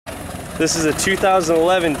This is a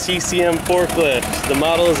 2011 TCM forklift. The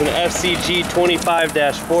model is an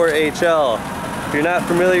FCG25-4HL. If you're not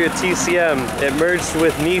familiar with TCM, it merged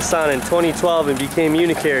with Nissan in 2012 and became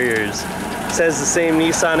Unicarriers. It has the same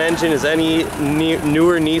Nissan engine as any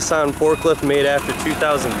newer Nissan forklift made after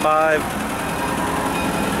 2005.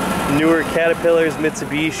 Newer Caterpillars,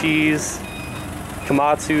 Mitsubishis,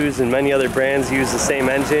 Komatsus, and many other brands use the same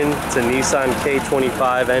engine. It's a Nissan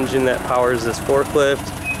K25 engine that powers this forklift.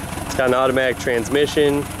 It's got an automatic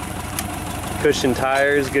transmission, cushioned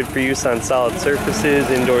tires, good for use on solid surfaces,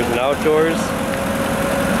 indoors and outdoors.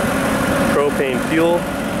 Propane fuel.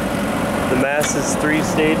 The mast is 3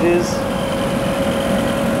 stages.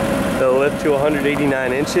 They'll lift to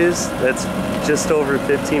 189 inches. That's just over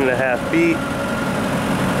 15.5 feet.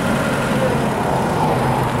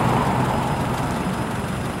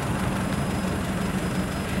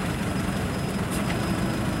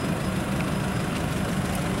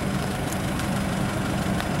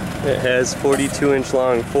 It has 42-inch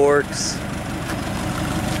long forks.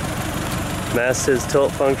 Mast has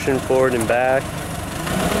tilt function forward and back.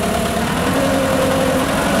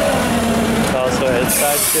 It also has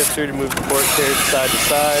sideshifter to move the fork carriage side to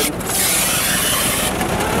side.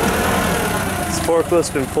 This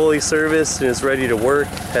forklift's been fully serviced and is ready to work.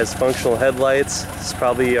 It has functional headlights. It's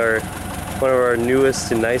probably one of our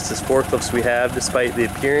newest and nicest forklifts we have, despite the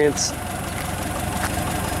appearance.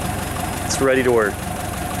 It's ready to work.